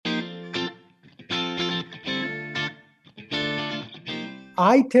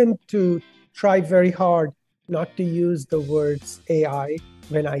I tend to try very hard not to use the words AI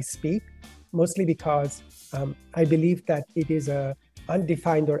when I speak, mostly because I believe that it is a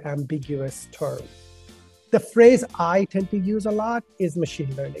undefined or ambiguous term. The phrase I tend to use a lot is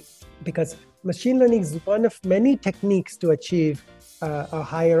machine learning, because machine learning is one of many techniques to achieve a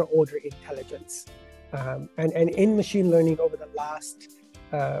higher order intelligence. And in machine learning over the last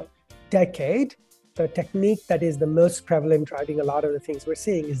decade, the technique that is the most prevalent driving a lot of the things we're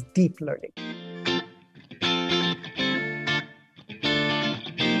seeing is deep learning.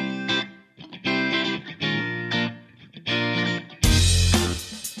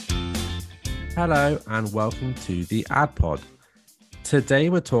 Hello and welcome to the Ad Pod. Today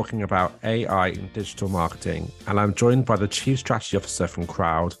we're talking about AI in digital marketing, and I'm joined by the Chief Strategy Officer from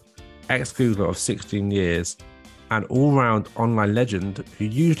Crowd, ex-Googler of 16 years, and all-round online legend who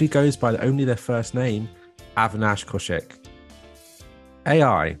usually goes by only their first name, Avinash Kaushik.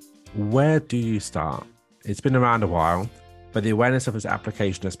 AI, where do you start? It's been around a while, but the awareness of its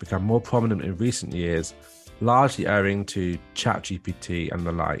application has become more prominent in recent years, largely owing to ChatGPT and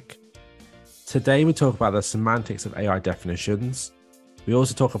the like. Today we talk about the semantics of AI definitions. We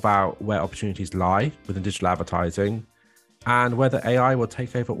also talk about where opportunities lie within digital advertising and whether AI will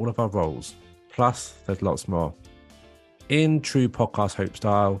take over all of our roles. Plus, there's lots more. In true podcast hope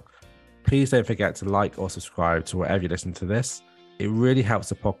style, please don't forget to like or subscribe to wherever you listen to this. It really helps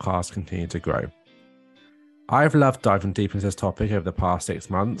the podcast continue to grow. I've loved diving deep into this topic over the past 6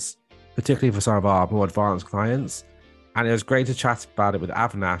 months, particularly for some of our more advanced clients. And it was great to chat about it with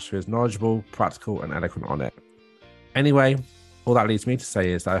Avinash, who is knowledgeable, practical, and eloquent on it. Anyway, all that leads me to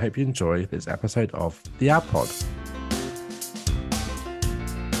say is that I hope you enjoy this episode of the Ad Pod.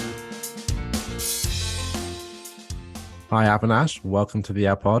 Hi, Avinash. Welcome to the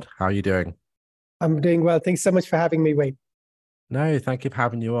Ad Pod. How are you doing? I'm doing well. Thanks so much for having me, Wayne. No, thank you for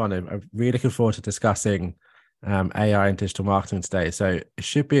having you on. I'm really looking forward to discussing AI and digital marketing today. So it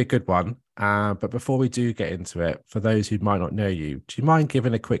should be a good one. But before we do get into it, for those who might not know you, do you mind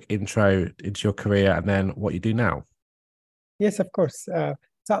giving a quick intro into your career and then what you do now? Yes, of course. So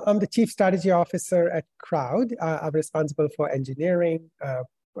I'm the Chief Strategy Officer at Crowd. I'm responsible for engineering,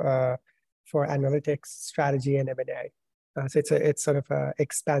 for analytics, strategy, and M&A. So it's sort of an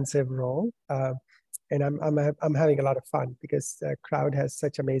expansive role, and I'm having a lot of fun because Crowd has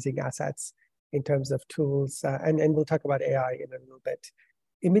such amazing assets in terms of tools, and we'll talk about AI in a little bit.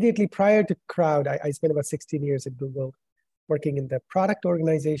 Immediately prior to Crowd, I spent about 16 years at Google, working in the product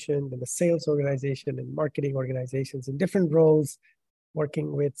organization, in the sales organization, and marketing organizations in different roles,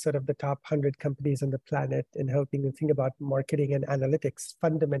 working with sort of the top 100 companies on the planet and helping them think about marketing and analytics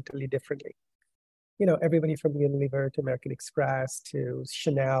fundamentally differently. You know, everybody from Unilever to American Express to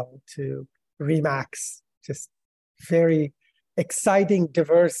Chanel to Remax, just very exciting,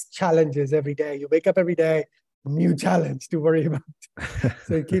 diverse challenges every day. You wake up every day, new challenge to worry about.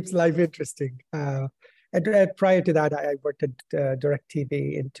 So it keeps life interesting. And prior to that, I worked at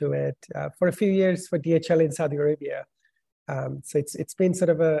DirecTV, Intuit, for a few years for DHL in Saudi Arabia. So it's been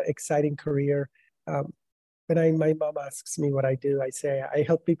sort of an exciting career. When my mom asks me what I do, I say I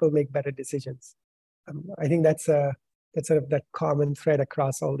help people make better decisions. I think that's sort of that common thread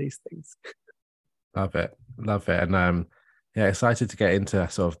across all these things. Love it. And yeah, excited to get into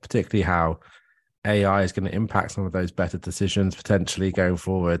sort of particularly how AI is going to impact some of those better decisions potentially going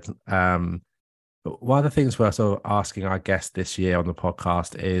forward. But one of the things we're sort of asking our guests this year on the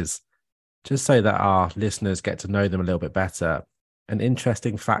podcast is just so that our listeners get to know them a little bit better, an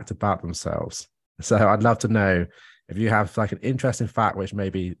interesting fact about themselves. So I'd love to know if you have like an interesting fact which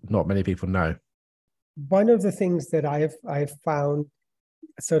maybe not many people know. One of the things that I've found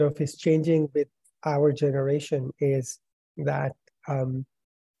sort of is changing with our generation is that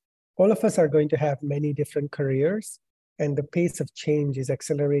all of us are going to have many different careers, and the pace of change is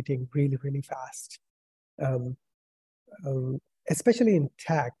accelerating really, really fast. Especially in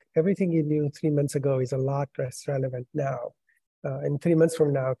tech, everything you knew 3 months ago is a lot less relevant now. And 3 months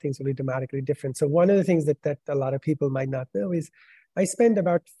from now, things will be dramatically different. So one of the things that a lot of people might not know is I spend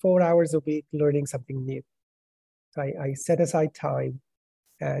about 4 hours a week learning something new. So I set aside time,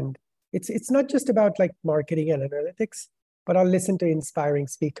 and it's not just about like marketing and analytics, but I'll listen to inspiring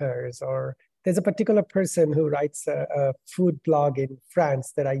speakers, or there's a particular person who writes a food blog in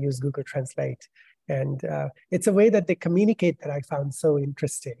France that I use Google Translate. And it's a way that they communicate that I found so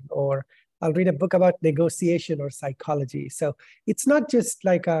interesting. Or I'll read a book about negotiation or psychology. So it's not just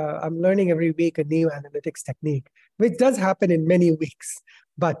like I'm learning every week a new analytics technique, which does happen in many weeks.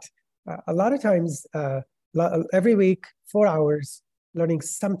 But a lot of times, every week, 4 hours, learning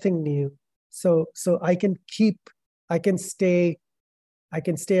something new. So I can stay I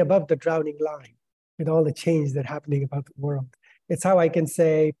can stay above the drowning line with all the change that's happening about the world. It's how I can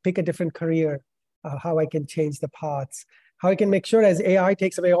say, pick a different career, how I can change the paths, how I can make sure as AI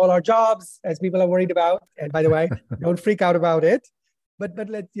takes away all our jobs, as people are worried about. And by the way, don't freak out about it. But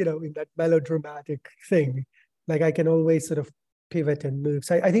let, in that melodramatic thing, like I can always sort of pivot and move.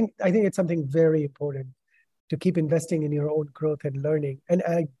 So I think it's something very important to keep investing in your own growth and learning. And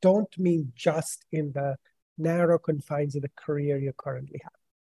I don't mean just in the narrow confines of the career you currently have.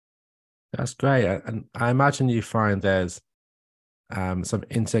 That's great. And I imagine you find there's some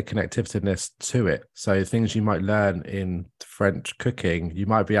interconnectiveness to it. So things you might learn in French cooking, you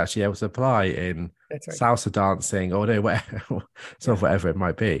might be actually able to apply in salsa dancing or whatever it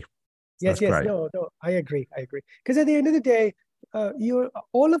might be. So yes. great. No, I agree. Because at the end of the day,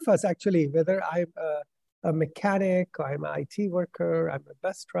 all of us actually, whether I'm a mechanic, or I'm an IT worker, I'm a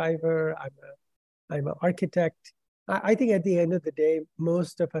bus driver, I'm an architect. I think at the end of the day,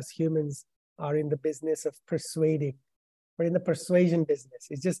 most of us humans are in the business of persuading. We're in the persuasion business.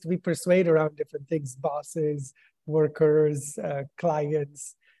 It's just we persuade around different things, bosses, workers,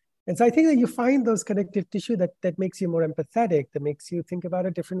 clients. And so I think that you find those connective tissue that makes you more empathetic, that makes you think about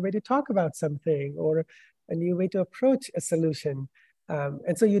a different way to talk about something or a new way to approach a solution.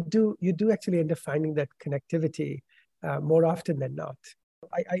 And so you do actually end up finding that connectivity more often than not.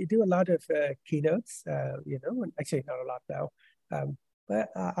 I do a lot of keynotes, actually not a lot now. But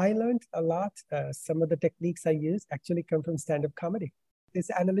I learned a lot. Some of the techniques I use actually come from stand-up comedy. This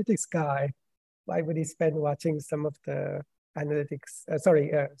analytics guy, why would he spend watching some of the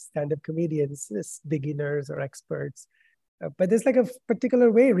stand-up comedians, beginners or experts? But there's like a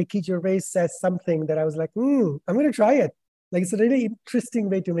particular way Ricky Gervais says something that I was like, I'm going to try it. Like it's a really interesting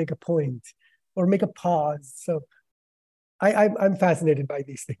way to make a point or make a pause. So I'm fascinated by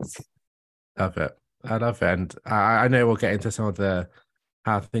these things. Love it. I love it. And I know we'll get into some of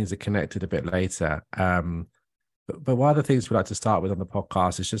how things are connected a bit later. But one of the things we like to start with on the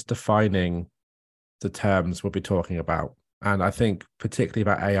podcast is just defining the terms we'll be talking about. And I think particularly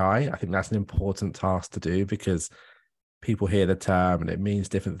about AI, I think that's an important task to do because people hear the term and it means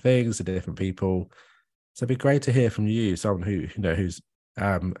different things to different people. So it'd be great to hear from you, someone who's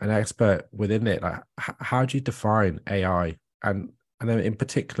an expert within it. Like, how do you define AI, and then in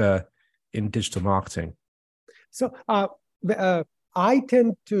particular in digital marketing? So I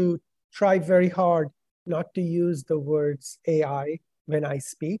tend to try very hard not to use the words AI when I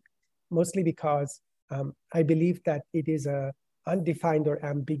speak, mostly because I believe that it is an undefined or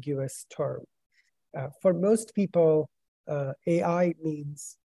ambiguous term. For most people, AI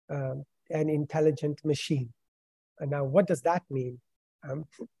means an intelligent machine. And now, what does that mean?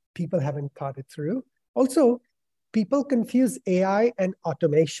 People haven't thought it through. Also, people confuse AI and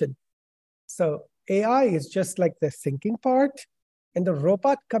automation. So AI is just like the thinking part, and the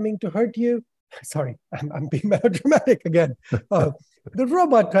robot coming to hurt you. Sorry, I'm being melodramatic again. The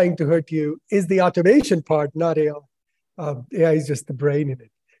robot trying to hurt you is the automation part, not AI. AI is just the brain in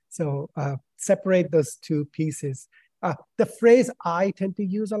it. So separate those two pieces. The phrase I tend to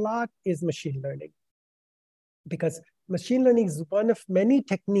use a lot is machine learning, because machine learning is one of many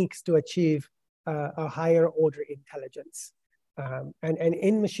techniques to achieve a higher order intelligence. And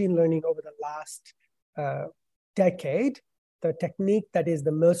in machine learning over the last decade, the technique that is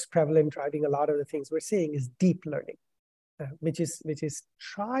the most prevalent driving a lot of the things we're seeing is deep learning, which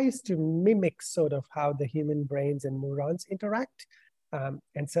tries to mimic sort of how the human brains and neurons interact.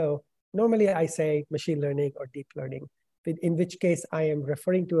 And so normally I say machine learning or deep learning, in which case I am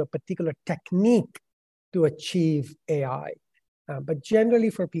referring to a particular technique to achieve AI. But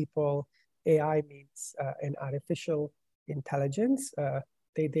generally for people, AI means an artificial intelligence.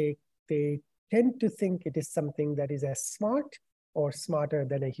 They tend to think it is something that is as smart or smarter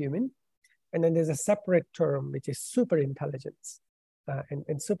than a human. And then there's a separate term, which is super intelligence.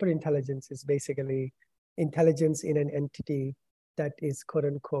 And super intelligence is basically intelligence in an entity that is, quote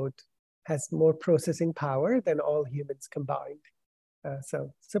unquote, has more processing power than all humans combined.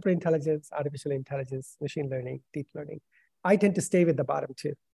 So super intelligence, artificial intelligence, machine learning, deep learning. I tend to stay with the bottom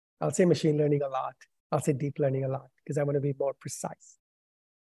two. I'll say machine learning a lot. I'll say deep learning a lot because I want to be more precise.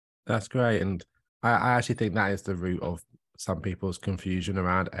 That's great. And I actually think that is the root of some people's confusion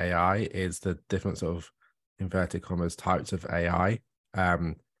around AI, is the different sort of inverted commas types of AI.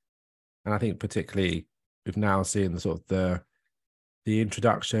 And I think particularly we've now seen the sort of the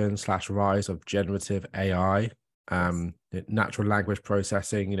introduction / rise of generative AI, natural language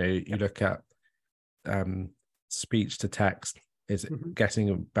processing. You look at speech to text is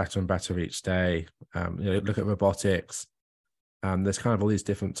getting better and better each day. Look at robotics. There's kind of all these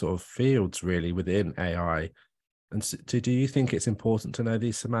different sort of fields really within AI. And so, do you think it's important to know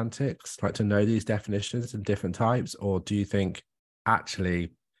these semantics, like to know these definitions and different types, or do you think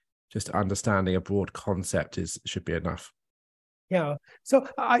actually just understanding a broad concept should be enough? Yeah. So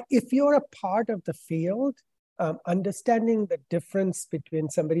if you're a part of the field, understanding the difference between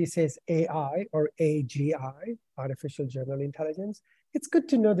somebody says AI or AGI, artificial general intelligence, it's good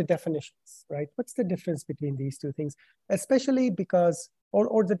to know the definitions, right? What's the difference between these two things, especially because,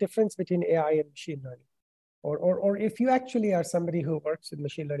 or the difference between AI and machine learning? Or if you actually are somebody who works with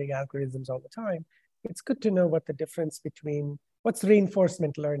machine learning algorithms all the time, it's good to know what the difference between what's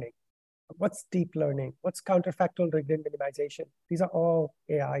reinforcement learning, what's deep learning, what's counterfactual gradient minimization. These are all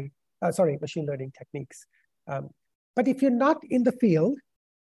machine learning techniques. But if you're not in the field,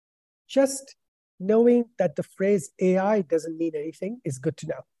 just knowing that the phrase AI doesn't mean anything is good to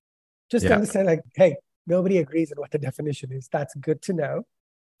know. Just understand, like, hey, nobody agrees on what the definition is. That's good to know.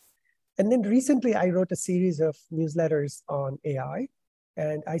 And then recently I wrote a series of newsletters on AI.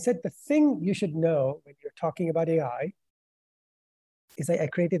 And I said, the thing you should know when you're talking about AI is I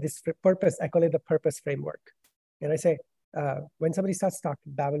created this purpose. I call it the purpose framework. And I say, when somebody starts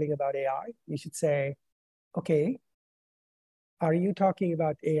babbling about AI, you should say, okay, are you talking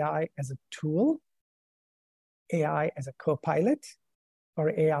about AI as a tool, AI as a co-pilot,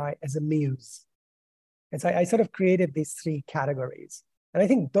 or AI as a muse? And so I sort of created these three categories. And I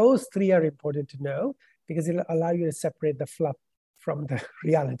think those three are important to know because it'll allow you to separate the fluff from the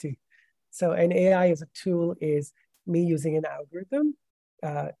reality. So an AI as a tool is me using an algorithm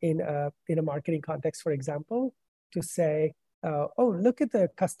in a marketing context, for example, to say, oh, look at the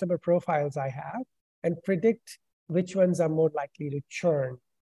customer profiles I have and predict which ones are more likely to churn,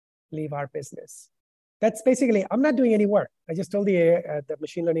 leave our business. That's basically, I'm not doing any work. I just told the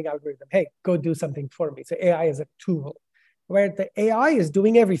machine learning algorithm, hey, go do something for me. So AI is a tool where the AI is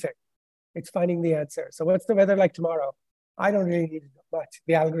doing everything. It's finding the answer. So what's the weather like tomorrow? I don't really need to know much.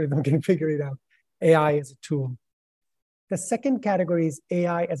 The algorithm can figure it out. AI is a tool. The second category is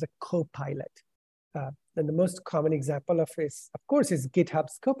AI as a co-pilot. And the most common example of this, of course, is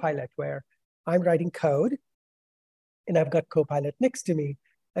GitHub's Copilot, where I'm writing code and I've got Copilot next to me,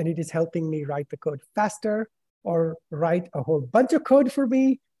 and it is helping me write the code faster or write a whole bunch of code for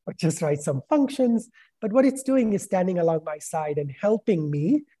me or just write some functions. But what it's doing is standing along my side and helping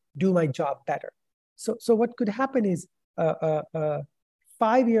me do my job better. So what could happen is a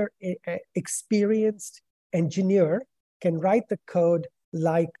 5-year experienced engineer can write the code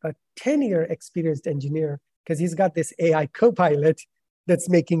like a 10-year experienced engineer because he's got this AI co-pilot that's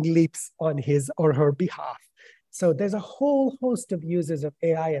making leaps on his or her behalf. So there's a whole host of uses of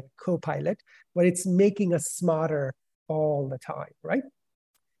AI and co-pilot where it's making us smarter all the time, right?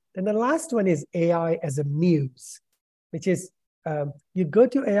 And the last one is AI as a muse, which is you go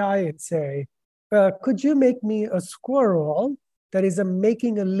to AI and say, could you make me a squirrel that is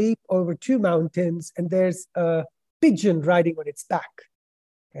making a leap over 2 mountains and there's a pigeon riding on its back?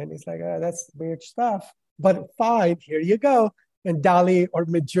 And it's like, that's weird stuff, but fine, here you go. And DALL-E or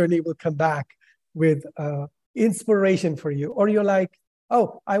Midjourney will come back with inspiration for you. Or you're like,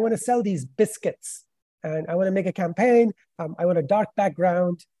 oh, I want to sell these biscuits and I want to make a campaign. I want a dark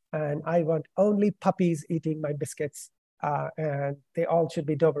background and I want only puppies eating my biscuits. And they all should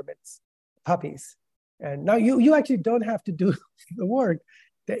be Dobermans, puppies. And now you actually don't have to do the work.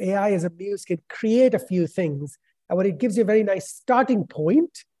 The AI as a muse can create a few things. And what it gives you a very nice starting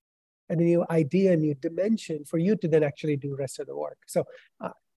point and a new idea, a new dimension for you to then actually do the rest of the work. So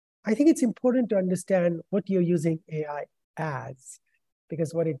I think it's important to understand what you're using AI as,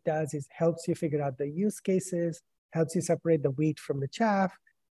 because what it does is helps you figure out the use cases, helps you separate the wheat from the chaff,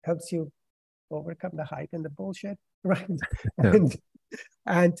 helps you overcome the hype and the bullshit, right? Yeah.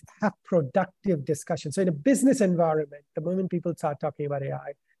 And have productive discussion. So in a business environment, the moment people start talking about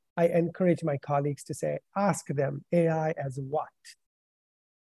AI, I encourage my colleagues to say, ask them AI as what?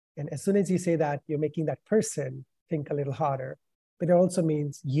 And as soon as you say that, you're making that person think a little harder, but it also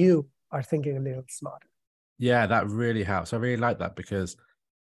means you are thinking a little smarter. Yeah, that really helps. I really like that because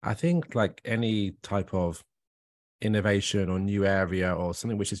I think like any type of innovation or new area or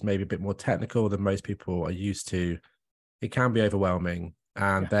something which is maybe a bit more technical than most people are used to, it can be overwhelming.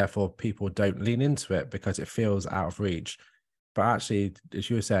 And therefore people don't lean into it because it feels out of reach. But actually, as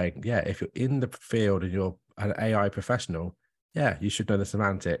you were saying, yeah, if you're in the field and you're an AI professional, yeah, you should know the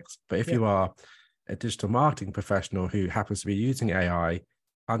semantics. But if you are a digital marketing professional who happens to be using AI,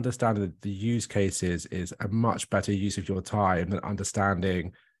 understanding the use cases is a much better use of your time than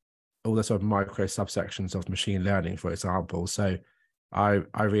understanding all the sort of micro subsections of machine learning, for example. So I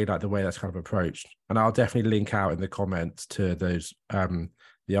really like the way that's kind of approached. And I'll definitely link out in the comments to those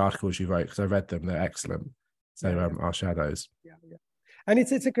the articles you wrote because I read them. They're excellent. So I'll share those. Yeah, yeah. And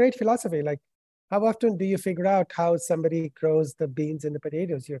it's a great philosophy. Like, how often do you figure out how somebody grows the beans and the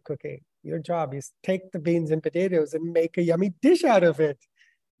potatoes you're cooking? Your job is take the beans and potatoes and make a yummy dish out of it.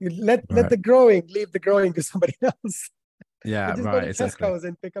 You let the growing, leave the growing to somebody else. Yeah, Just right, go to exactly. Tesco's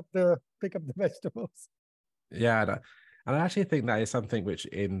and pick up the vegetables. Yeah, and I actually think that is something which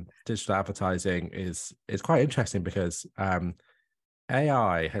in digital advertising is quite interesting because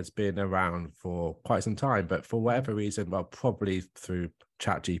AI has been around for quite some time, but for whatever reason, well, probably through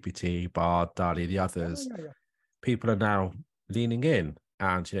ChatGPT, Bard, DALL-E, the others, people are now leaning in.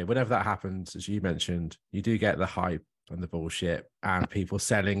 And whenever that happens, as you mentioned, you do get the hype and the bullshit and people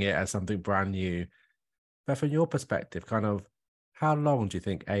selling it as something brand new. But from your perspective, kind of how long do you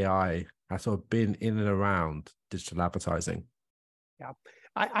think AI has sort of been in and around digital advertising? Yeah,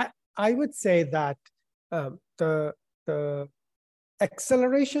 I would say that the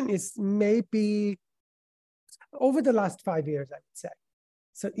acceleration is maybe over the last 5 years, I would say.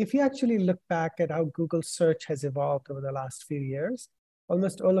 So if you actually look back at how Google search has evolved over the last few years,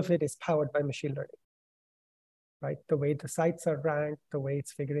 almost all of it is powered by machine learning, right? The way the sites are ranked, the way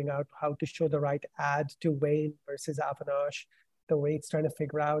it's figuring out how to show the right ad to Wayne versus Avinash, the way it's trying to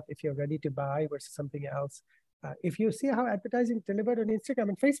figure out if you're ready to buy versus something else. If you see how advertising delivered on Instagram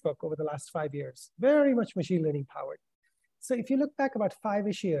and Facebook over the last 5 years, very much machine learning powered. So if you look back about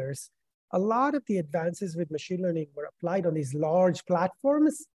 5-ish years, a lot of the advances with machine learning were applied on these large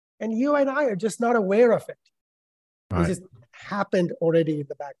platforms, and you and I are just not aware of it. Right. It just happened already in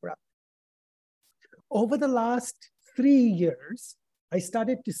the background. Over the last 3 years, I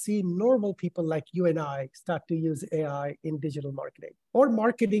started to see normal people like you and I start to use AI in digital marketing or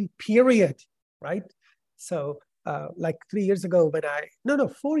marketing, period, right? So like 4 years ago when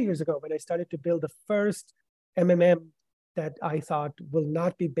I started to build the first MMM that I thought will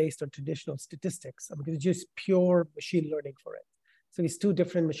not be based on traditional statistics. I'm going to use pure machine learning for it. So it's 2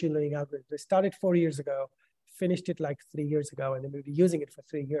 different machine learning algorithms. I started 4 years ago, finished it like 3 years ago, and then we'll be using it for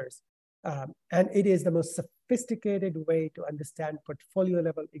 3 years. And it is the most sophisticated way to understand portfolio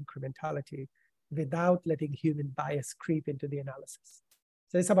level incrementality without letting human bias creep into the analysis.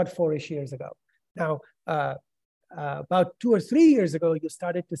 So it's about 4-ish years ago. Now, about 2 or 3 years ago, you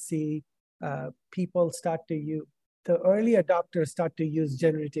started to see people start to use, the early adopters start to use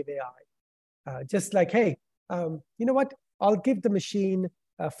generative AI. Just like, hey, you know what? I'll give the machine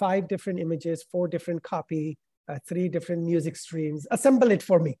 5 different images, 4 different copy, 3 different music streams, assemble it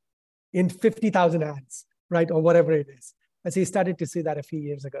for me in 50,000 ads, right? Or whatever it is. And so you started to see that a few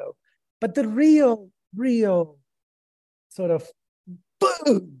years ago. But the real sort of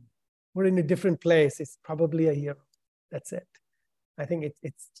boom, we're in a different place. It's probably a year. That's it. I think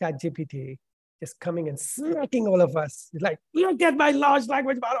it's ChatGPT just coming and smacking all of us. It's like, look at my large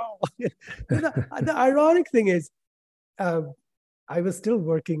language model. The ironic thing is, I was still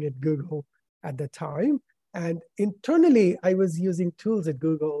working at Google at the time. And internally, I was using tools at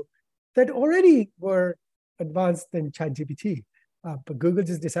Google that already were advanced than ChatGPT. But Google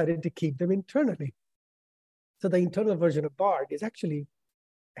just decided to keep them internally. So the internal version of Bard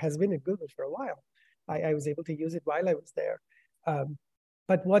has been at Google for a while. I was able to use it while I was there.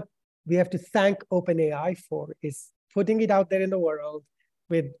 But what we have to thank OpenAI for is putting it out there in the world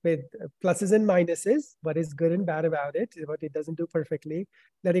with pluses and minuses, what is good and bad about it, what it doesn't do perfectly,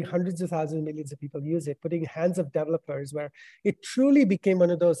 letting hundreds of thousands, millions of people use it, putting hands of developers where it truly became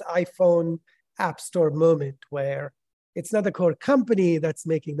one of those iPhone app store moment where it's not the core company that's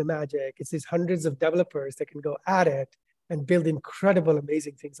making the magic. It's these hundreds of developers that can go at it and build incredible,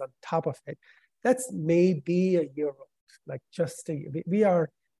 amazing things on top of it. That's maybe a year old, like just a year.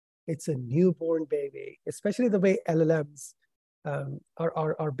 It's a newborn baby, especially the way LLMs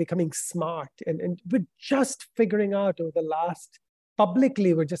are becoming smart. And we're just figuring out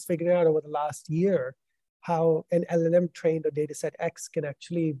we're just figuring out over the last year how an LLM trained on dataset X can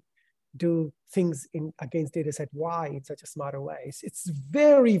actually do things against dataset Y in such a smarter way. It's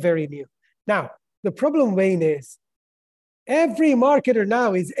very, very new. Now, the problem, Wayne, is every marketer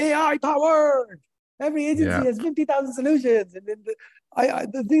now is AI powered. Every agency has 50,000 solutions. And then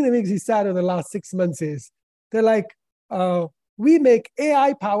the thing that makes me sad over the last 6 months is they're like, we make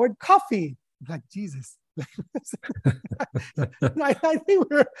AI powered coffee. I'm like, Jesus. I think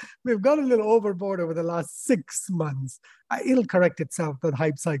we've gone a little overboard over the last 6 months. It'll correct itself, that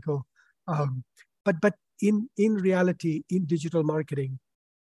hype cycle. But in reality, in digital marketing,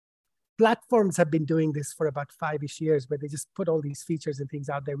 platforms have been doing this for about 5-ish years, where they just put all these features and things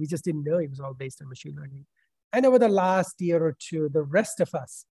out there. We just didn't know it was all based on machine learning. And over the last year or two, the rest of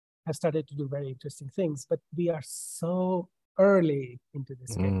us have started to do very interesting things. But we are so early into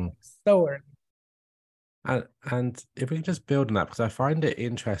this game, so early. And if we can just build on that, because I find it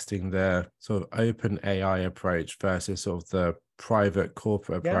interesting, the sort of open AI approach versus sort of the private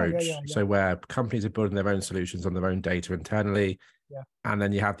corporate approach. Yeah. So where companies are building their own solutions on their own data internally. Yeah. And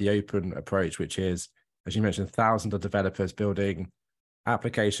then you have the open approach, which is, as you mentioned, thousands of developers building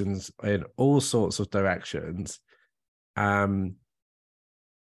applications in all sorts of directions. Can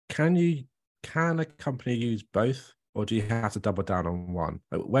a company use both, or do you have to double down on one?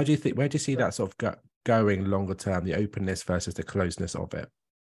 Where do you see that sort of going longer term, the openness versus the closeness of it?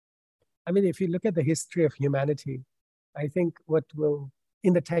 I mean, if you look at the history of humanity, I think what will,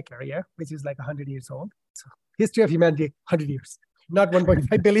 in the tech area, which is like 100 years old, so history of humanity, 100 years, not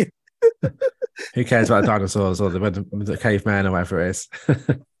 1.5 billion. Who cares about dinosaurs or the caveman or whatever it is?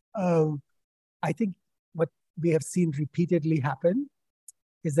 I think what we have seen repeatedly happen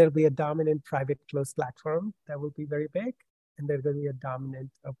is there'll be a dominant private closed platform that will be very big, and there's going to be a dominant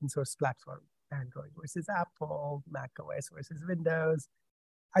open source platform, Android versus Apple, Mac OS versus Windows.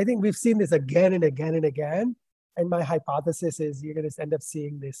 I think we've seen this again and again and again. And my hypothesis is you're going to end up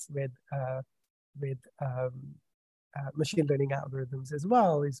seeing this with machine learning algorithms as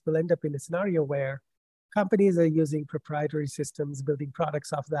well. Is we'll end up in a scenario where companies are using proprietary systems, building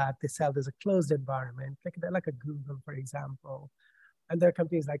products off that. They sell as a closed environment, like a Google, for example. And there are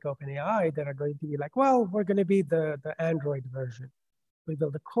companies like OpenAI that are going to be like, well, we're going to be the Android version. We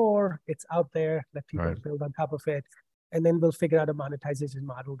build a core, it's out there, let people build on top of it, and then we'll figure out a monetization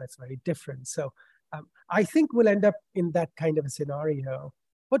model that's very different. So I think we'll end up in that kind of a scenario.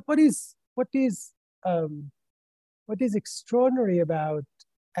 But what is extraordinary about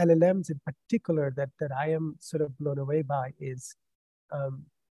LLMs in particular that I am sort of blown away by is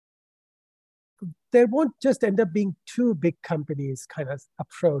there won't just end up being two big companies kind of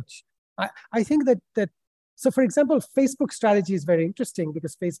approach. I think that so for example, Facebook strategy is very interesting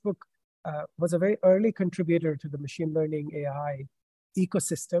because Facebook was a very early contributor to the machine learning AI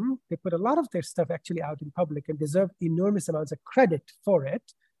ecosystem. They put a lot of their stuff actually out in public and deserve enormous amounts of credit for it.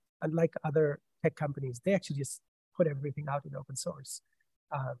 Unlike other tech companies, they actually just put everything out in open source.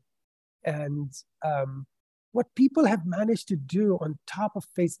 What people have managed to do on top of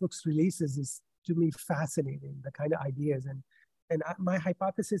Facebook's releases is, to me, fascinating, the kind of ideas. And my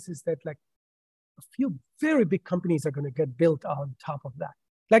hypothesis is that like a few very big companies are going to get built on top of that.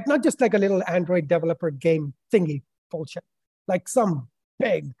 Like not just like a little Android developer game thingy bullshit, like some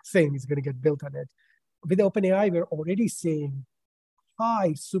big thing is going to get built on it. With OpenAI, we're already seeing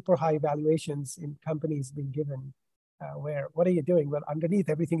super high valuations in companies being given where, what are you doing? Well, underneath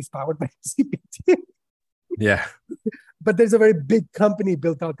everything is powered by CPT. Yeah. But there's a very big company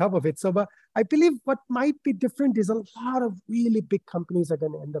built on top of it. So but I believe what might be different is a lot of really big companies are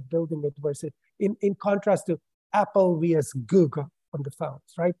going to end up building it versus in contrast to Apple vs Google on the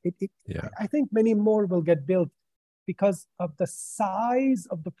phones, right? I think many more will get built because of the size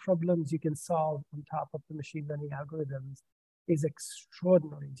of the problems you can solve on top of the machine learning algorithms is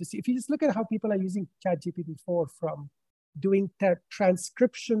extraordinary. Just if you just look at how people are using ChatGPT-4 from doing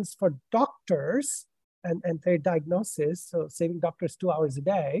transcriptions for doctors and their diagnosis, so saving doctors 2 hours a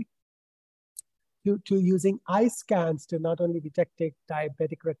day, to using eye scans to not only detect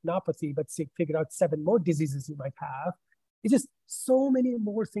diabetic retinopathy, but figure out 7 more diseases you might have. It's just so many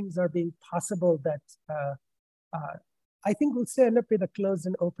more things are being possible that I think we'll still end up with a closed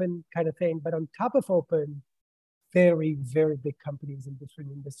and open kind of thing. But on top of open, very, very big companies in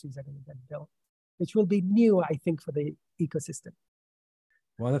different industries are going to get built, which will be new, I think, for the ecosystem.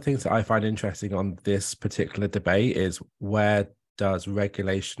 One of the things that I find interesting on this particular debate is where does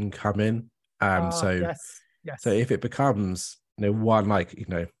regulation come in? So if it becomes, one like,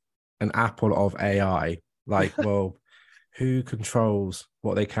 an Apple of AI, like, well, who controls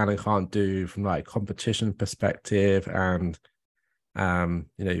what they can and can't do from like competition perspective and,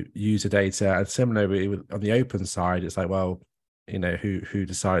 user data? And similarly on the open side, it's like, well, who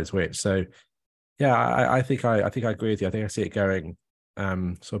decides which? So yeah, I think I agree with you. I think I see it going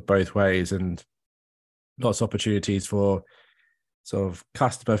sort of both ways, and lots of opportunities for sort of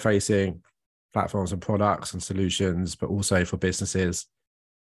customer facing platforms and products and solutions, but also for businesses.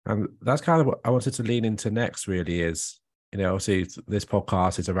 And that's kind of what I wanted to lean into next, really, is, obviously this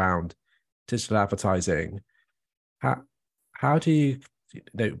podcast is around digital advertising. How do you,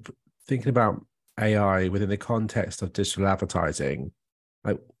 thinking about AI within the context of digital advertising,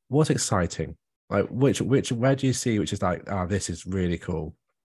 like what's exciting? Like where do you see which is like, this is really cool?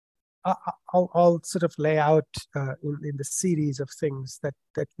 I'll sort of lay out in the series of things that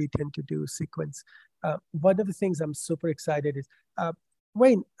we tend to do sequence. One of the things I'm super excited is,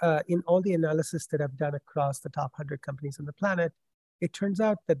 Wayne, in all the analysis that I've done across the top 100 companies on the planet, it turns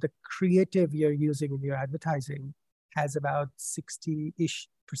out that the creative you're using in your advertising has about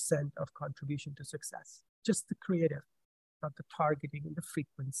 60-ish% of contribution to success. Just the creative, not the targeting and the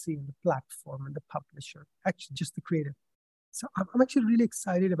frequency and the platform and the publisher, actually just the creative. So I'm actually really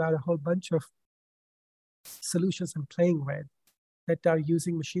excited about a whole bunch of solutions I'm playing with that are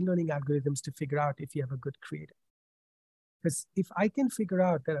using machine learning algorithms to figure out if you have a good creative. Because if I can figure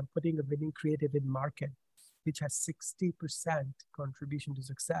out that I'm putting a winning creative in market, which has 60% contribution to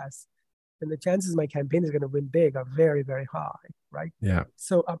success, then the chances my campaign is going to win big are very, very high, right? Yeah.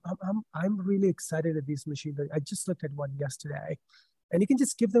 So I'm really excited at these machine learning. I just looked at one yesterday, and you can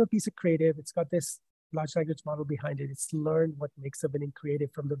just give them a piece of creative. It's got this large language model behind it. It's learned what makes a winning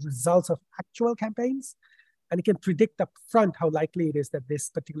creative from the results of actual campaigns, and it can predict up front how likely it is that this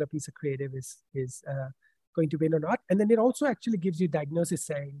particular piece of creative is going to win or not. And then it also actually gives you diagnosis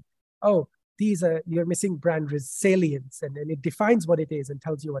saying, oh, you're missing brand resilience, and it defines what it is and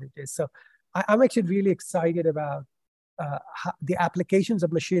tells you what it is. So I'm actually really excited about the applications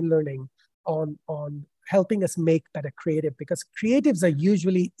of machine learning on helping us make better creative, because creatives are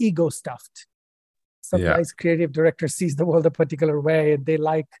usually ego stuffed. Some nice creative director sees the world a particular way, and they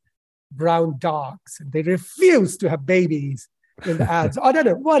like brown dogs, and they refuse to have babies in the ads. I don't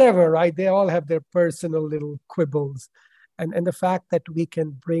know, whatever, right? They all have their personal little quibbles. And the fact that we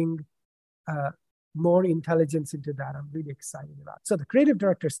can bring more intelligence into that, I'm really excited about. So the creative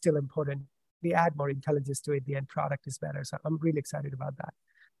director is still important. We add more intelligence to it, the end product is better. So I'm really excited about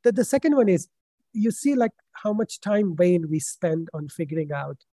that. The second one is, you see like how much time, Wayne, we spend on figuring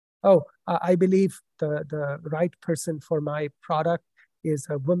out, I believe the right person for my product is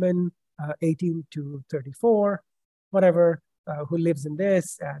a woman, 18 to 34, whatever, who lives in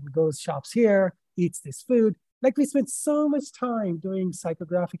this and shops here, eats this food. Like, we spend so much time doing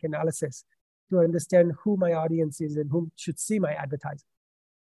psychographic analysis to understand who my audience is and who should see my advertising.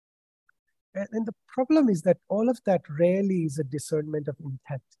 And the problem is that all of that rarely is a discernment of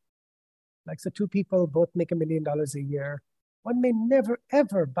intent. Like, so two people both make $1 million a year. One may never,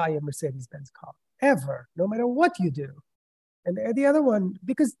 ever buy a Mercedes-Benz car, ever, no matter what you do. And the other one,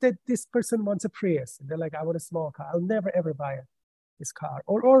 because this person wants a Prius, and they're like, I want a small car. I'll never, ever buy this car.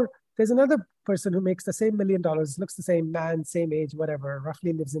 Or there's another person who makes the same $1 million, looks the same man, same age, whatever,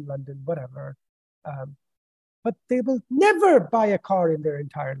 roughly lives in London, whatever. But they will never buy a car in their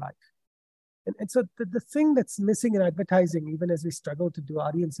entire life. And so the thing that's missing in advertising, even as we struggle to do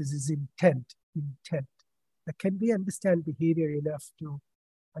audiences, is intent. Like, can we understand behavior enough to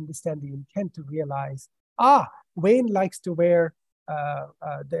understand the intent to realize, Wayne likes to wear,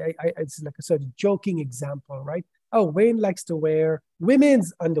 it's like a sort of joking example, right? Wayne likes to wear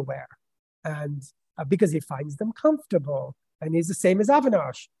women's underwear, and because he finds them comfortable, and he's the same as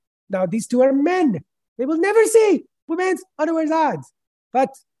Avinash. Now, these two are men. They will never see women's underwear ads, but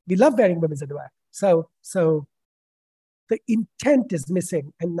we love wearing women's underwear. So the intent is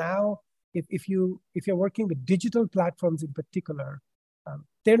missing. And now, if you're working with digital platforms in particular,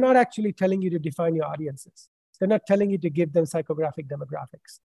 they're not actually telling you to define your audiences. They're not telling you to give them psychographic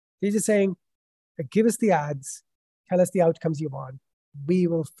demographics. They're just saying, give us the ads, tell us the outcomes you want. We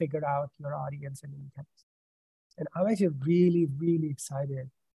will figure out your audience and intent. And I'm actually really, really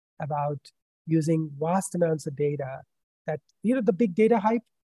excited about using vast amounts of data that, the big data hype,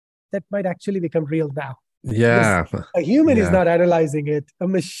 that might actually become real now. Yeah. Because a human is not analyzing it. A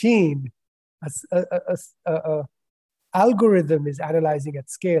machine, a algorithm is analyzing at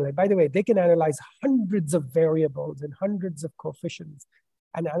scale. And by the way, they can analyze hundreds of variables and hundreds of coefficients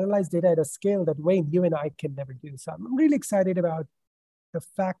and analyze data at a scale that, Wayne, you and I can never do. So I'm really excited about the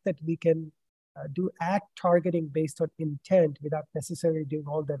fact that we can do ad targeting based on intent without necessarily doing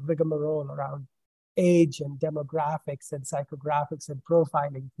all the rigmarole around age and demographics and psychographics and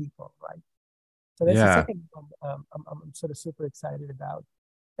profiling people, right? So that's the second one I'm sort of super excited about.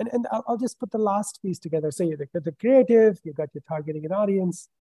 And I'll just put the last piece together. So you've got the creative, you've got your targeting an audience,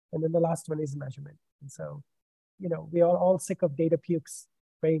 and then the last one is measurement. And so, we are all sick of data pukes,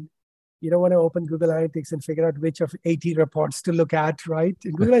 right? You don't want to open Google Analytics and figure out which of 80 reports to look at, right?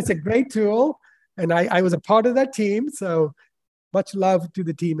 And Google is a great tool, and I was a part of that team. So much love to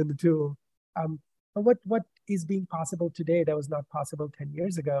the team and the tool. But what is being possible today that was not possible 10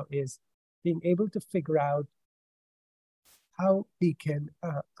 years ago is being able to figure out how we can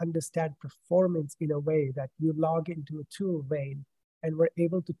understand performance in a way that you log into a tool, Wayne, and we're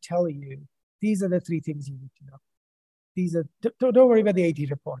able to tell you, these are the 3 things you need to know. Don't worry about the 80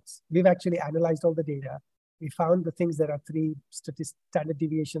 reports. We've actually analyzed all the data. We found the things that are 3 standard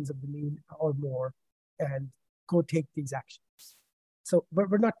deviations of the mean or more, and go take these actions. So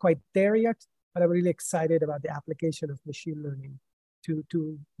we're not quite there yet, but I'm really excited about the application of machine learning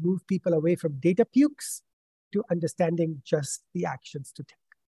to move people away from data pukes to understanding just the actions to take.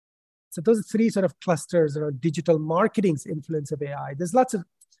 So those are three sort of clusters around digital marketing's influence of AI. There's lots of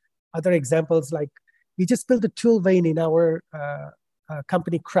other examples, like we just built a tool vein in our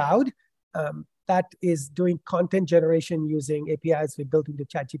company Crowd that is doing content generation using APIs we built into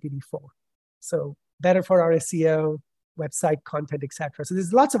ChatGPT-4. So better for our SEO, website content, etc. So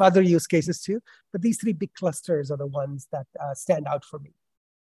there's lots of other use cases too, but these three big clusters are the ones that stand out for me.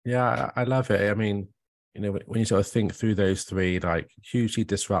 Yeah, I love it. I mean, when you sort of think through those three, like hugely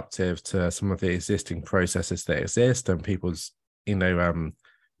disruptive to some of the existing processes that exist and people's,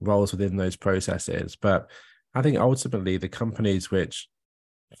 roles within those processes. But I think ultimately the companies which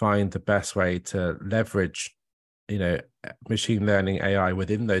find the best way to leverage, machine learning AI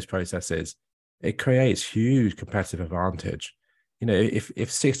within those processes, it creates huge competitive advantage. If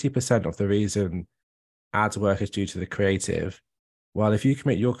 60% of the reason ads work is due to the creative, well, if you can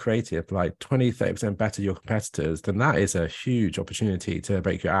make your creative like 20-30% better than your competitors, then that is a huge opportunity to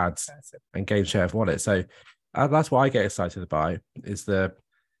make your ads and gain share of wallet. So that's what I get excited by, is the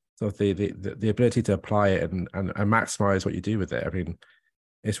sort of the ability to apply it and maximize what you do with it. I mean,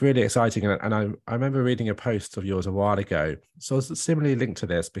 it's really exciting. And I remember reading a post of yours a while ago. So it's similarly linked to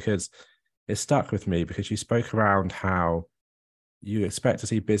this because it stuck with me, because you spoke around how you expect to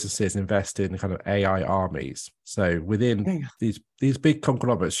see businesses invest in kind of AI armies. So within these big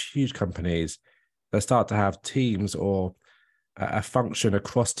conglomerates, huge companies, they start to have teams or a function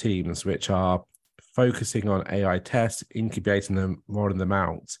across teams which are focusing on AI tests, incubating them, rolling them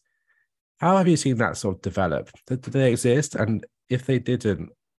out. How have you seen that sort of develop? Did they exist? And if they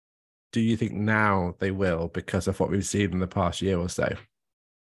didn't, do you think now they will because of what we've seen in the past year or so?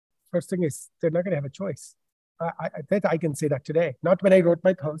 First thing is, they're not going to have a choice. I can say that today. Not when I wrote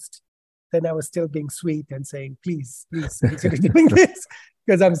my post. Then I was still being sweet and saying, please consider doing this,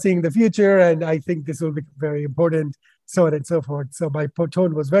 because I'm seeing the future and I think this will be very important, so on and so forth. So my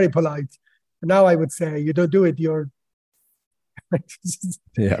tone was very polite. Now I would say, you don't do it, you're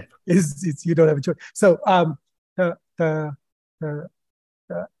you don't have a choice. So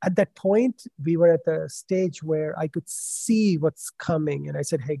at that point, we were at the stage where I could see what's coming, and I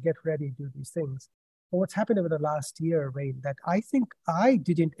said, hey, get ready, do these things. But what's happened over the last year, Wayne, that I think I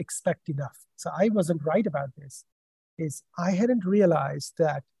didn't expect enough, so I wasn't right about this, is I hadn't realized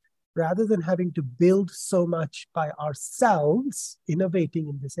that rather than having to build so much by ourselves, innovating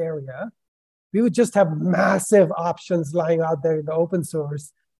in this area, we would just have massive options lying out there in the open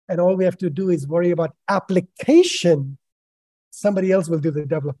source, and all we have to do is worry about application. Somebody else will do the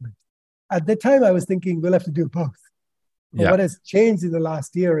development. At the time, I was thinking we'll have to do both. But what has changed in the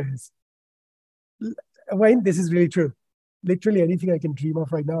last year is, Wayne, this is really true. Literally anything I can dream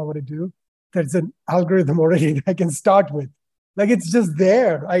of right now I want to do, there's an algorithm already that I can start with. Like, it's just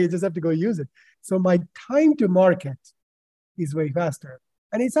there. I just have to go use it. So my time to market is way faster.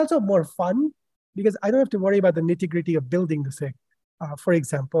 And it's also more fun because I don't have to worry about the nitty-gritty of building the thing. For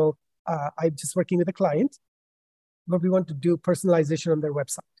example, I'm just working with a client, but we want to do personalization on their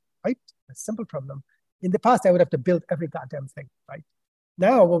website, right? A simple problem. In the past, I would have to build every goddamn thing, right?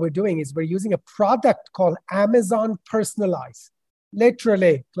 Now, what we're doing is we're using a product called Amazon Personalize.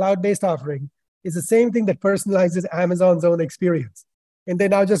 Literally, cloud-based offering is the same thing that personalizes Amazon's own experience. And they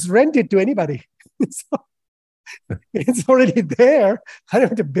now just rent it to anybody. So it's already there. I don't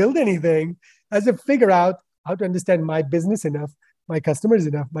have to build anything. I have to figure out how to understand my business enough, my customers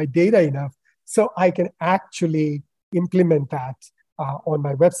enough, my data enough, so I can actually implement that on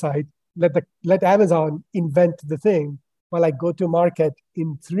my website. Let Amazon invent the thing while I go to market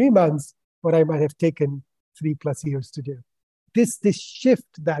in 3 months what I might have taken 3+ years to do. This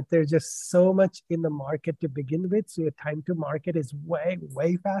shift that there's just so much in the market to begin with, so your time to market is way,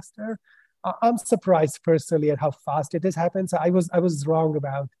 way faster. I'm surprised personally at how fast it has happened. So I was wrong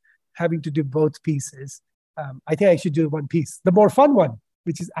about having to do both pieces. I think I should do one piece, the more fun one,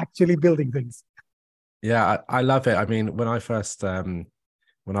 which is actually building things. Yeah, I love it. I mean, when I first,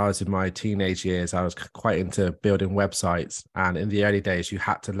 when I was in my teenage years, I was quite into building websites. And in the early days, you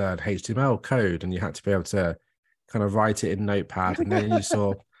had to learn HTML code and you had to be able to kind of write it in Notepad. And then we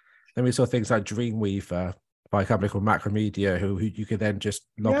saw things like Dreamweaver by a company called Macromedia, who you could then just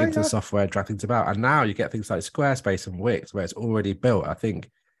log into the software, drag things about. And now you get things like Squarespace and Wix, where it's already built. I think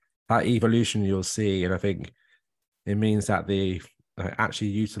that evolution you'll see, and I think it means that the actually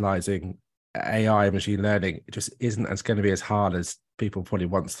utilizing AI and machine learning, it just isn't going to be as hard as people probably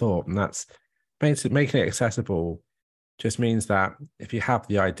once thought. And that's basically making it accessible. Just means that if you have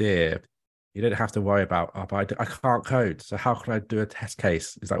the idea, you don't have to worry about, I can't code, so how can I do a test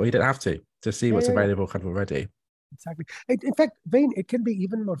case? It's like, well, you don't have to see what's available kind of already. Exactly. In fact, Wayne, it can be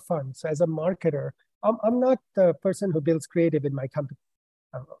even more fun. So as a marketer, I'm not the person who builds creative in my company.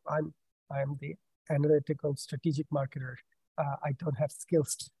 I'm the analytical strategic marketer. I don't have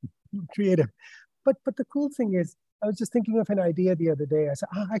skills to be creative. But the cool thing is, I was just thinking of an idea the other day. I said,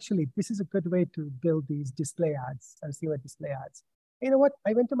 actually, this is a good way to build these display ads. I was seeing what display ads. You know what?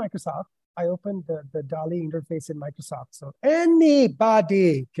 I went to Microsoft. I opened the DALI interface in Microsoft. So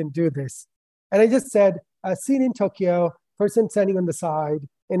anybody can do this. And I just said, scene in Tokyo, person standing on the side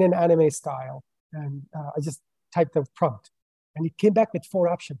in an anime style. And I just typed the prompt. And it came back with 4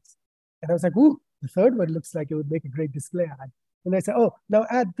 options. And I was like, ooh, the third one looks like it would make a great display ad. And I said, oh, now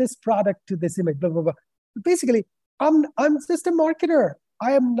add this product to this image, blah, blah, blah. Basically, I'm just a marketer.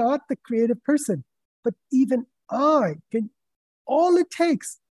 I am not the creative person. But even I can, all it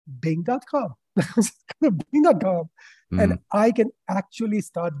takes, Bing.com. Bing.com. And I can actually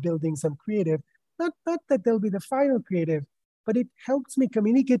start building some creative. Not that they'll be the final creative, but it helps me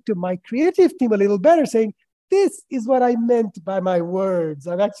communicate to my creative team a little better, saying, this is what I meant by my words.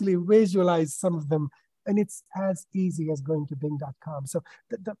 I've actually visualized some of them. And it's as easy as going to Bing.com. So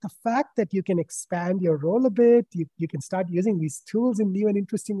the fact that you can expand your role a bit, you can start using these tools in new and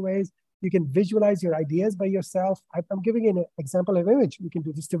interesting ways. You can visualize your ideas by yourself. I'm giving you an example of image. You can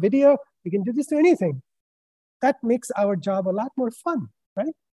do this to video. You can do this to anything. That makes our job a lot more fun,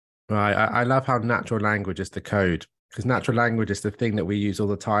 right? Right. I love how natural language is the code, because natural language is the thing that we use all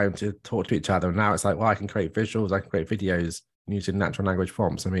the time to talk to each other. And now it's like, well, I can create visuals, I can create videos using natural language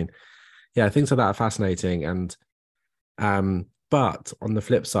prompts. I mean, yeah, things like that are fascinating. And but on the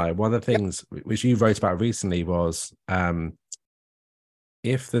flip side, one of the things which you wrote about recently was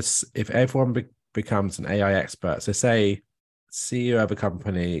if everyone becomes an AI expert, so say CEO of a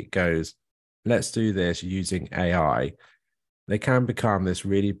company goes, let's do this using AI, they can become this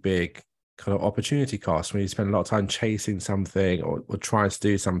really big kind of opportunity cost when you spend a lot of time chasing something or trying to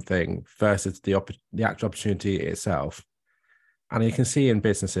do something versus the actual opportunity itself. And you can see in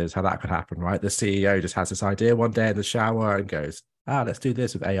businesses how that could happen, right? The CEO just has this idea one day in the shower and goes, let's do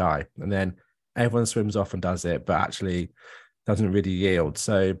this with AI. And then everyone swims off and does it, but actually doesn't really yield.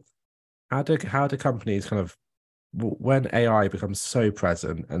 So how do companies kind of, when AI becomes so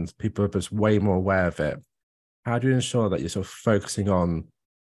present and people are just way more aware of it, how do you ensure that you're sort of focusing on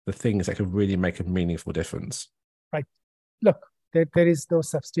the things that can really make a meaningful difference? Right. Look, there is no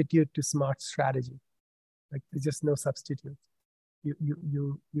substitute to smart strategy. Like, there's just no substitute.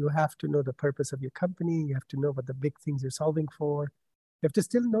 You have to know the purpose of your company. You have to know what the big things you're solving for. You have to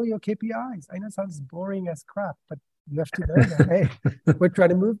still know your KPIs. I know it sounds boring as crap, but you have to know that, hey, we're trying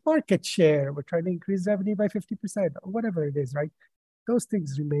to move market share. We're trying to increase revenue by 50%, or whatever it is, right? Those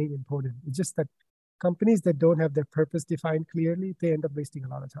things remain important. It's just that companies that don't have their purpose defined clearly, they end up wasting a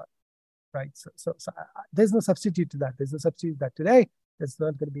lot of time, right? So there's no substitute to that. There's no substitute to that today. There's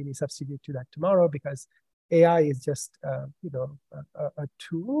not going to be any substitute to that tomorrow, because AI is just, a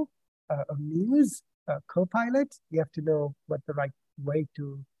tool, a muse, a co-pilot. You have to know what the right way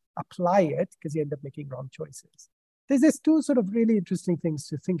to apply it, because you end up making wrong choices. There's 2 sort of really interesting things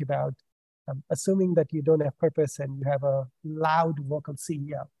to think about, assuming that you don't have purpose and you have a loud vocal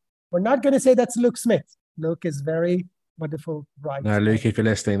CEO. We're not going to say that's Luke Smith. Luke is very wonderful, right? No, Luke, if you're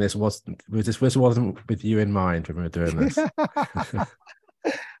listening, this wasn't with you in mind when we were doing this.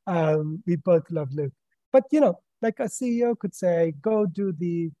 We both love Luke. But, like a CEO could say, go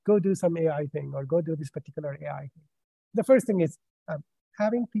do some AI thing, or go do this particular AI thing. The first thing is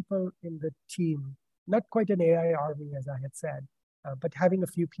having people in the team, not quite an AI army, as I had said, but having a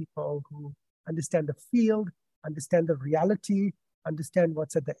few people who understand the field, understand the reality, understand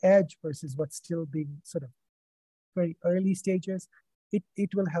what's at the edge versus what's still being sort of very early stages.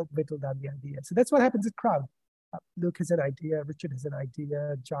 It will help whittle down the idea. So that's what happens at Crowd. Luke has an idea, Richard has an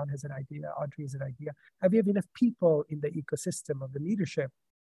idea, John has an idea, Audrey has an idea. And we have enough people in the ecosystem of the leadership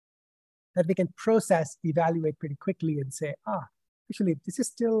that we can process, evaluate pretty quickly and say, actually, this is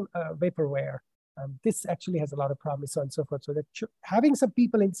still vaporware. This actually has a lot of promise, so on and so forth. So that having some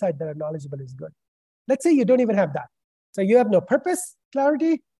people inside that are knowledgeable is good. Let's say you don't even have that. So you have no purpose,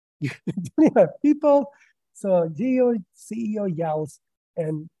 clarity, you don't even have people. So CEO yells,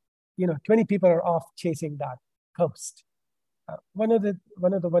 and 20 people are off chasing that post. One of the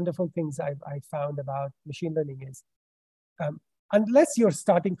wonderful things I found about machine learning is, unless you're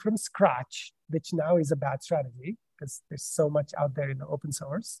starting from scratch, which now is a bad strategy because there's so much out there in the open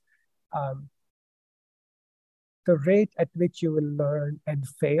source, the rate at which you will learn and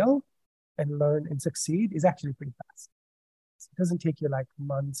fail and learn and succeed is actually pretty fast. It doesn't take you like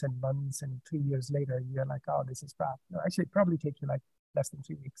months and months, and 3 years later, you're like, oh, this is crap. No, actually, it probably take you like less than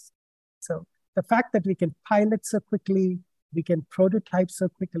 3 weeks. So the fact that we can pilot so quickly, we can prototype so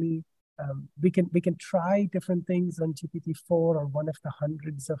quickly, we can try different things on GPT-4 or one of the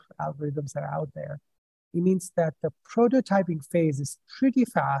hundreds of algorithms that are out there. It means that the prototyping phase is pretty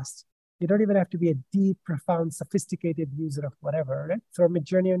fast. You don't even have to be a deep, profound, sophisticated user of whatever. Right? Throw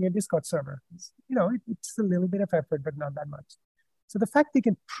Midjourney on your Discord server. It's a little bit of effort, but not that much. So the fact they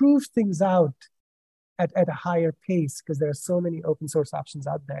can prove things out at a higher pace, because there are so many open source options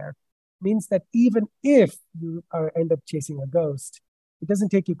out there, means that even if you end up chasing a ghost, it doesn't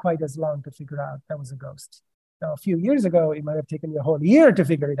take you quite as long to figure out that was a ghost. Now, a few years ago, it might have taken you a whole year to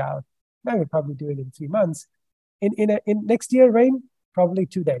figure it out. Now you'll probably do it in 3 months. In next year, Rain, probably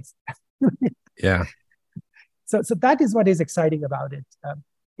 2 days. Yeah. So that is what is exciting about it.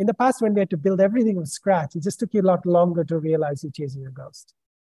 In the past, when we had to build everything from scratch, it just took you a lot longer to realize you're chasing a ghost.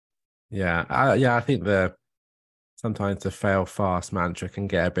 Yeah. I think sometimes the fail fast mantra can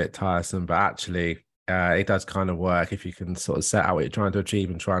get a bit tiresome, but actually it does kind of work if you can sort of set out what you're trying to achieve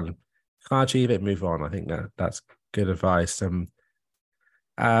and try and can't achieve it, move on. I think that's good advice.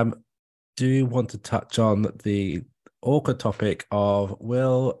 Do you want to touch on the awkward topic of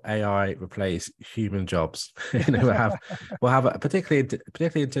will AI replace human jobs? We'll have particularly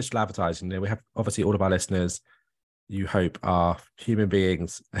in digital advertising. We have obviously all of our listeners, you hope, are human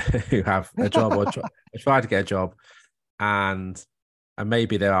beings who have a job or try to get a job, and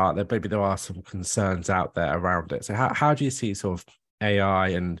maybe there are some concerns out there around it. So how do you see sort of AI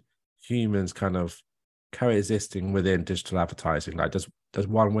and humans kind of coexisting within digital advertising? Like, does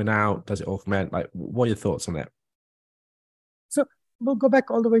one win out? Does it augment? Like, what are your thoughts on it? So we'll go back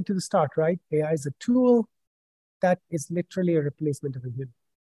all the way to the start, right? AI is a tool that is literally a replacement of a human.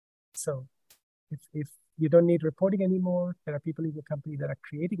 So if you don't need reporting anymore, there are people in your company that are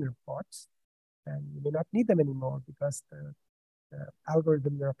creating reports, and you may not need them anymore because the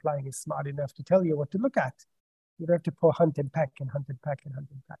algorithm you're applying is smart enough to tell you what to look at. You don't have to pull hunt and peck and hunt and peck and hunt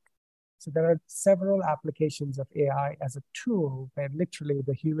and peck. So there are several applications of AI as a tool where literally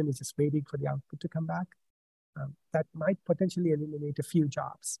the human is just waiting for the output to come back. That might potentially eliminate a few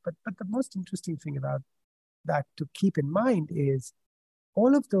jobs. But the most interesting thing about that to keep in mind is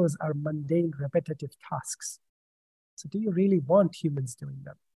all of those are mundane, repetitive tasks. So do you really want humans doing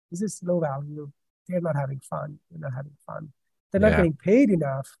them? Is this low value? They're not having fun. They're not having fun. They're not getting paid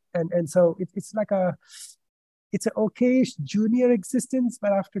enough. And so it's like it's an okayish junior existence,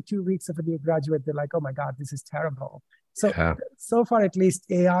 but after 2 weeks of a new graduate, they're like, oh my God, this is terrible. So far, at least,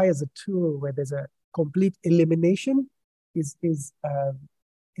 AI as a tool where there's a complete elimination is it's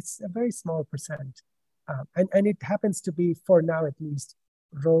a very small percent. And it happens to be, for now at least,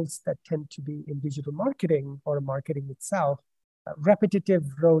 roles that tend to be in digital marketing or marketing itself, repetitive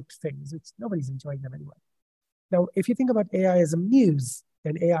rote things. Nobody's enjoying them anyway. Now, if you think about AI as a muse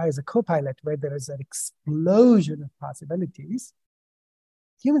and AI as a co-pilot, where there is an explosion of possibilities,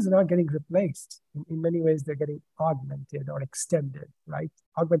 humans are not getting replaced. In many ways, they're getting augmented or extended, right?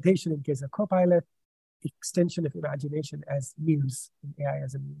 Augmentation in case of co-pilot, extension of imagination as muse, and AI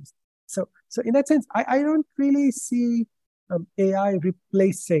as a muse. So in that sense, I don't really see AI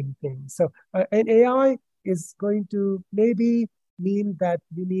replacing things. So and AI is going to maybe mean that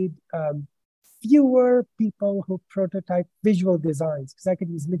we need fewer people who prototype visual designs, because I could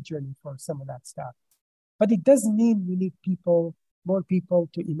use Midjourney for some of that stuff. But it does mean we need more people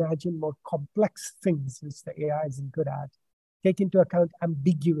to imagine more complex things, which the AI isn't good at. Take into account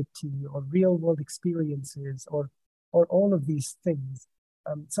ambiguity or real world experiences or all of these things.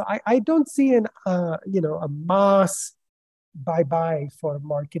 So I don't see a mass bye-bye for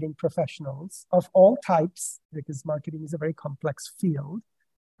marketing professionals of all types, because marketing is a very complex field.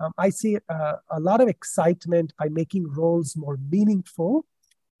 I see a lot of excitement by making roles more meaningful,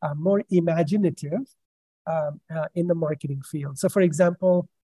 more imaginative in the marketing field. So for example,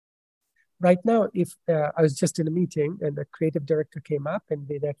 right now, if I was just in a meeting and the creative director came up and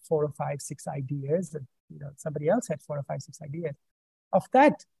they had 4 or 5, 6 ideas, and somebody else had 4 or 5, 6 ideas. Of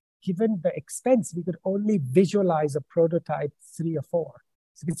that, given the expense, we could only visualize a prototype 3 or 4.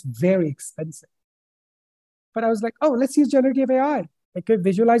 So it's very expensive. But I was like, oh, let's use generative AI. I could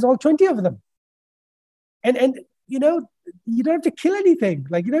visualize all 20 of them. And you don't have to kill anything.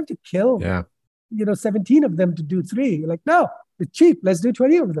 Like, you don't have to kill 17 of them to do 3. You're like, no, it's cheap. Let's do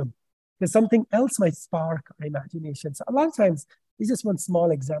 20 of them. There's something else might spark our imagination. So a lot of times, it's just one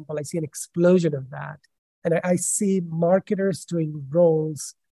small example. I see an explosion of that. And I see marketers doing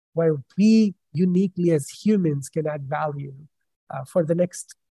roles where we uniquely as humans can add value for the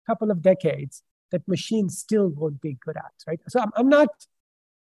next couple of decades that machines still won't be good at, right? So I'm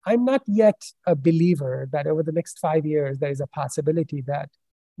not yet a believer that over the next 5 years, there is a possibility that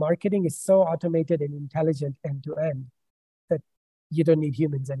Marketing is so automated and intelligent end to end that you don't need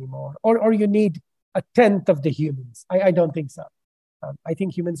humans anymore, or you need a tenth of the humans. I don't think so. I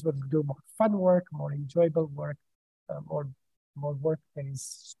think humans will do more fun work, more enjoyable work, more work that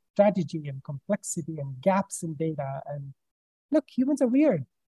is strategy and complexity and gaps in data. And look, humans are weird.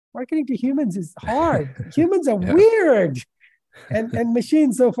 Marketing to humans is hard. Humans are weird. And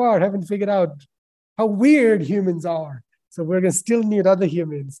machines so far haven't figured out how weird humans are. So we're going to still need other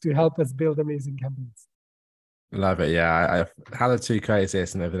humans to help us build amazing campaigns. Love it. Yeah. How the two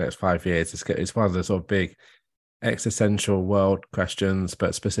coexist in over the next 5 years, it's one of the sort of big existential world questions,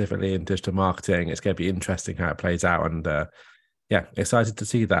 but specifically in digital marketing, it's going to be interesting how it plays out. And excited to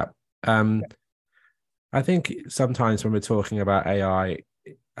see that. I think sometimes when we're talking about AI,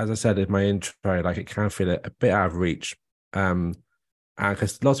 as I said in my intro, like it can feel a bit out of reach.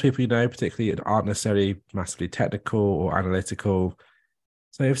 Because lots of people, particularly aren't necessarily massively technical or analytical.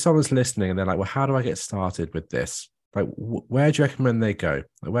 So if someone's listening and they're like, well, how do I get started with this? Like, where do you recommend they go?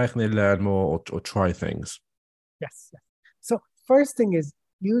 Like, where can they learn more or try things? Yes. So first thing is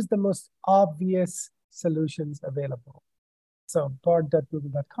use the most obvious solutions available. So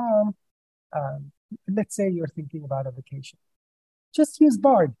bard.google.com. Let's say you're thinking about a vacation. Just use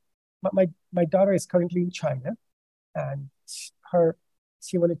Bard. My daughter is currently in China, and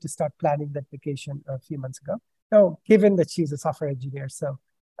she wanted to start planning that vacation a few months ago. Now, given that she's a software engineer, so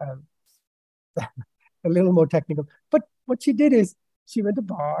a little more technical. But what she did is she went to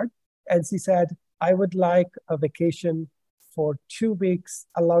Bard and she said, I would like a vacation for 2 weeks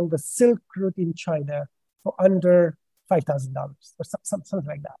along the Silk Route in China for under $5,000 or something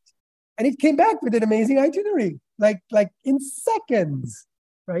like that. And it came back with an amazing itinerary, like in seconds,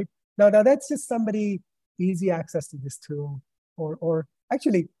 right? Now that's just somebody easy access to this tool, or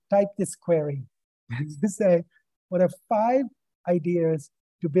actually type this query and say, what are 5 ideas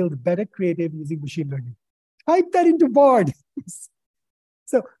to build better creative using machine learning? Type that into Bard.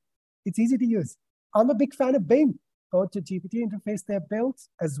 So it's easy to use. I'm a big fan of Bing, both the GPT interface they have built,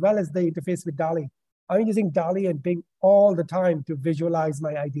 as well as the interface with DALL-E. I'm using DALL-E and Bing all the time to visualize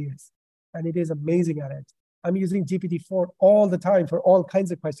my ideas, and it is amazing at it. I'm using GPT-4 all the time for all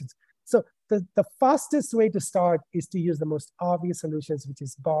kinds of questions. So the fastest way to start is to use the most obvious solutions, which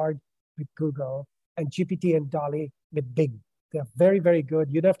is Bard with Google and GPT and DALL-E with Bing. They're very, very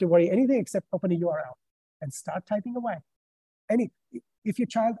good. You don't have to worry anything except open a URL and start typing away. If your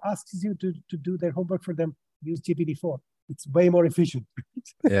child asks you to do their homework for them, use GPT-4. It's way more efficient.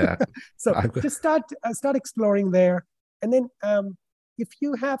 Yeah. So just start exploring there. And then if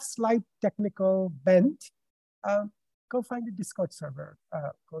you have slight technical bent, go find a Discord server.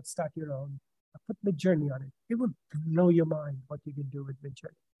 Go start your own. Put Midjourney on it. It will blow your mind what you can do with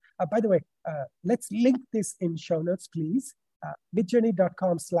Midjourney. By the way, let's link this in show notes, please.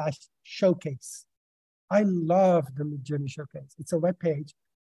 Midjourney.com/showcase. I love the Midjourney Showcase. It's a web page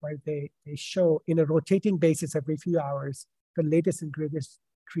where they show in a rotating basis every few hours the latest and greatest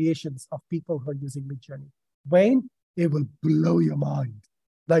creations of people who are using Midjourney. Wayne, it will blow your mind.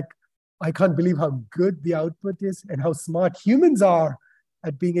 Like, I can't believe how good the output is and how smart humans are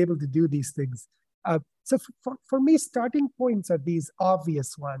at being able to do these things. So for me, starting points are these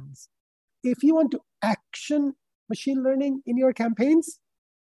obvious ones. If you want to action machine learning in your campaigns,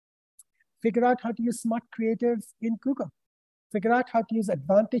 figure out how to use smart creatives in Google. Figure out how to use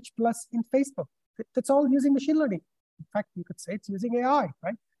Advantage Plus in Facebook. That's all using machine learning. In fact, you could say it's using AI,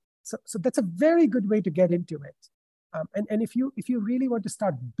 right? So that's a very good way to get into it. And if you really want to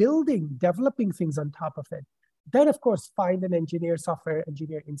start developing things on top of it, then of course find an software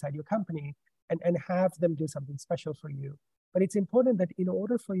engineer inside your company and have them do something special for you. But it's important that in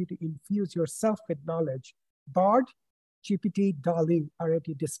order for you to infuse yourself with knowledge, Bard, GPT, DALL-E are at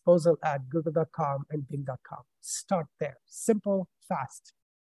your disposal at google.com and bing.com. Start there. Simple, fast.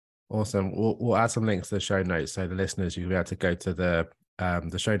 Awesome. We'll add some links to the show notes, so the listeners, you'll be able to go to the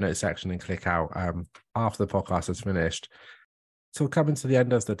show notes section and click out after the podcast is finished. So coming to the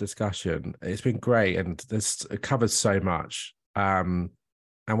end of the discussion, it's been great, and it covers so much.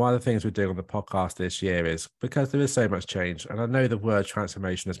 And one of the things we're doing on the podcast this year is, because there is so much change, and I know the word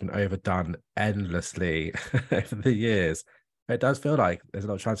transformation has been overdone endlessly over the years, it does feel like there's a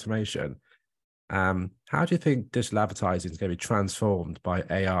lot of transformation. How do you think digital advertising is going to be transformed by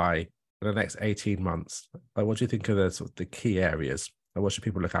AI in the next 18 months? Like, what do you think are the key areas, and what should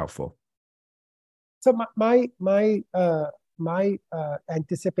people look out for? So my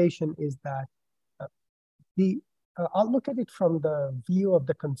anticipation is that I'll look at it from the view of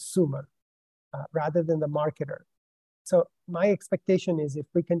the consumer rather than the marketer. So my expectation is, if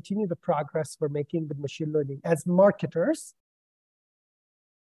we continue the progress we're making with machine learning as marketers,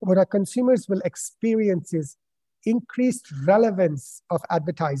 what our consumers will experience is increased relevance of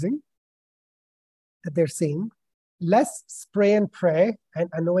advertising that they're seeing, less spray and pray and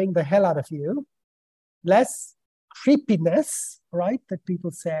annoying the hell out of you, less creepiness, right, that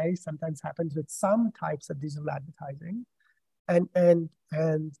people say sometimes happens with some types of digital advertising, and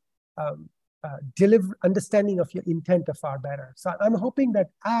understanding of your intent are far better. So I'm hoping that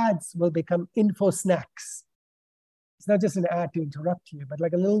ads will become info snacks. It's not just an ad to interrupt you, but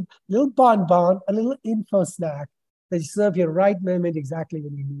like a little bonbon, a little info snack that you serve your right moment exactly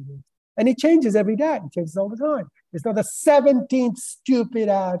when you need it. And it changes every day. It changes all the time. It's not the 17th stupid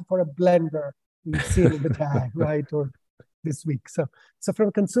ad for a blender you've seen in the tag, right? Or this week. So from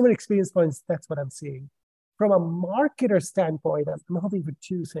a consumer experience point, that's what I'm seeing. From a marketer standpoint, I'm hoping for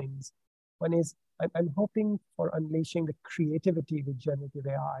two things. One is I'm hoping for unleashing the creativity with generative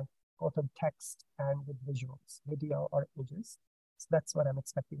AI, both on text and with visuals, video or images. So that's what I'm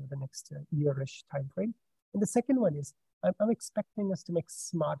expecting in the next year-ish timeframe. And the second one is I'm expecting us to make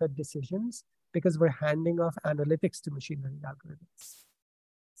smarter decisions because we're handing off analytics to machine learning algorithms.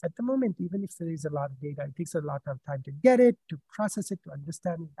 At the moment, even if there is a lot of data, it takes a lot of time to get it, to process it, to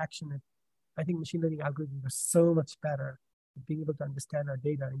understand it, action it. I think machine learning algorithms are so much better at being able to understand our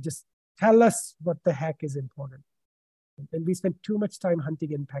data and just tell us what the heck is important. And we spend too much time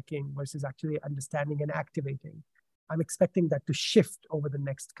hunting and pecking versus actually understanding and activating. I'm expecting that to shift over the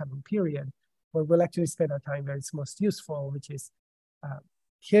next coming period, where we'll actually spend our time where it's most useful, which is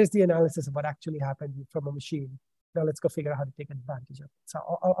here's the analysis of what actually happened from a machine. Now let's go figure out how to take advantage of it. So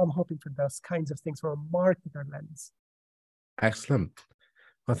I'm hoping for those kinds of things from a marketer lens. Excellent.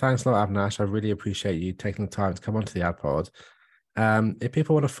 Well, thanks a lot, Avinash. I really appreciate you taking the time to come onto the Ad Pod. If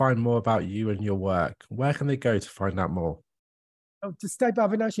people want to find more about you and your work, where can they go to find out more? Oh, just type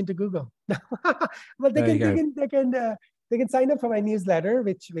Avinash into Google. Well, they can sign up for my newsletter,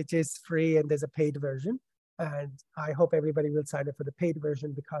 which is free, and there's a paid version. And I hope everybody will sign up for the paid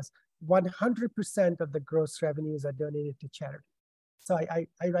version because 100% of the gross revenues are donated to charity. So I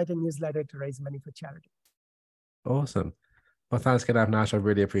write a newsletter to raise money for charity. Awesome. Well, thanks again, Avinash. I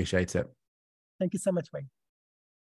really appreciate it. Thank you so much, Wayne.